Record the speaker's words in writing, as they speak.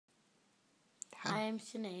I'm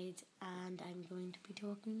Sinead, and I'm going to be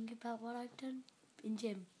talking about what I've done in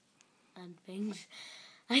gym and things.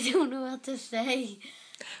 I don't know what to say.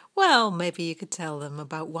 Well, maybe you could tell them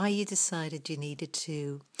about why you decided you needed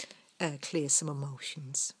to clear some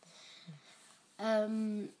emotions.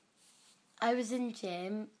 I was in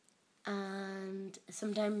gym, and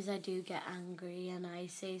sometimes I do get angry, and I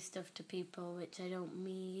say stuff to people which I don't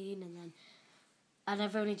mean, and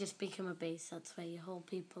I've only just become a base. That's where you hold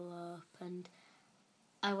people up, and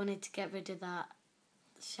I wanted to get rid of that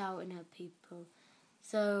shouting at people.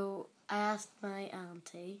 So I asked my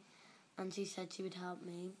auntie, and she said she would help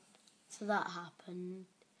me. So that happened.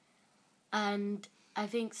 And I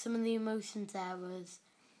think some of the emotions there was,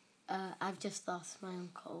 I've just lost my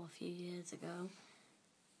uncle a few years ago.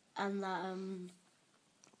 And that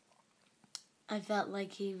I felt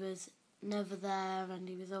like he was never there and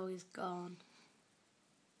he was always gone.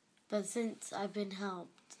 But since I've been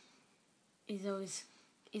helped, he's always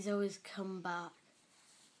come back,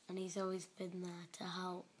 and he's always been there to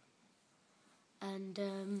help. And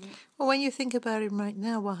Well, when you think about it right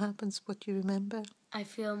now, what happens? What do you remember? I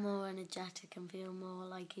feel more energetic and feel more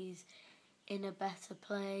like he's in a better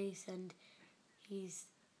place, and he's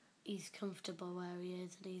comfortable where he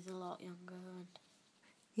is, and he's a lot younger, and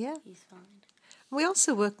Yeah. he's fine. We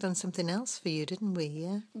also worked on something else for you, didn't we?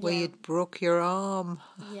 Yeah. Where Yeah. you broke your arm.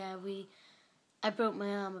 Yeah, I broke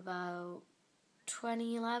my arm about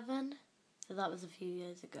 2011, so that was a few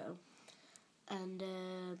years ago, and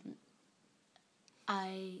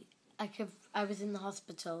I was in the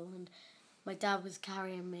hospital, and my dad was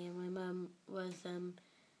carrying me, and my mum was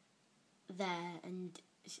there, and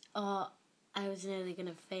I was nearly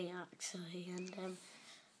gonna faint actually, and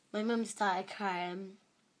my mum started crying,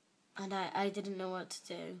 and I didn't know what to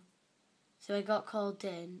do, so I got called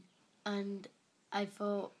in, and I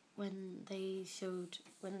thought when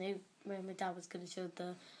my dad was gonna show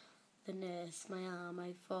the nurse my arm,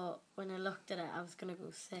 I thought when I looked at it I was gonna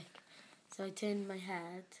go sick, so I turned my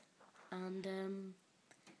head, and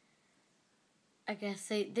I guess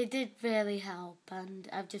they did really help, and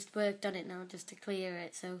I've just worked on it now just to clear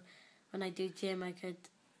it, so when I do gym I could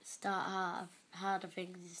start harder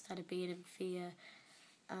things instead of being in fear,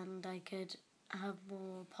 and I could have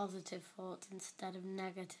more positive thoughts instead of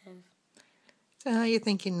negative. So how are you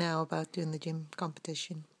thinking now about doing the gym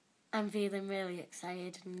competition? I'm feeling really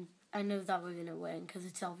excited, and I know that we're going to win because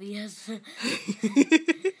it's obvious.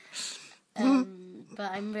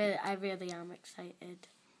 But I really am excited.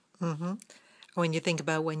 Mm-hmm. When you think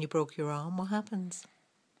about when you broke your arm, what happens?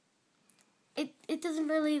 It doesn't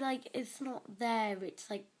really, it's not there, it's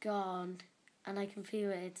gone, and I can feel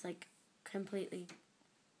it, it's completely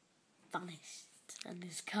vanished and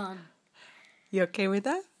it's gone. You okay with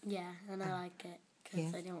that? Yeah, and I like it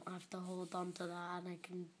because I don't have to hold on to that, and I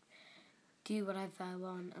can do whatever I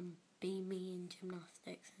want and be me in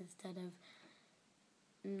gymnastics instead of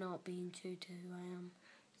not being true to who I am.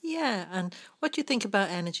 Yeah, and what do you think about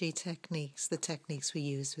energy techniques, the techniques we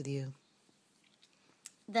use with you?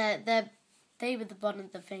 They were one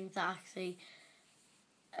of the things that actually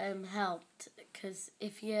helped, because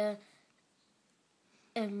if you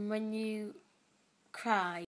when you cry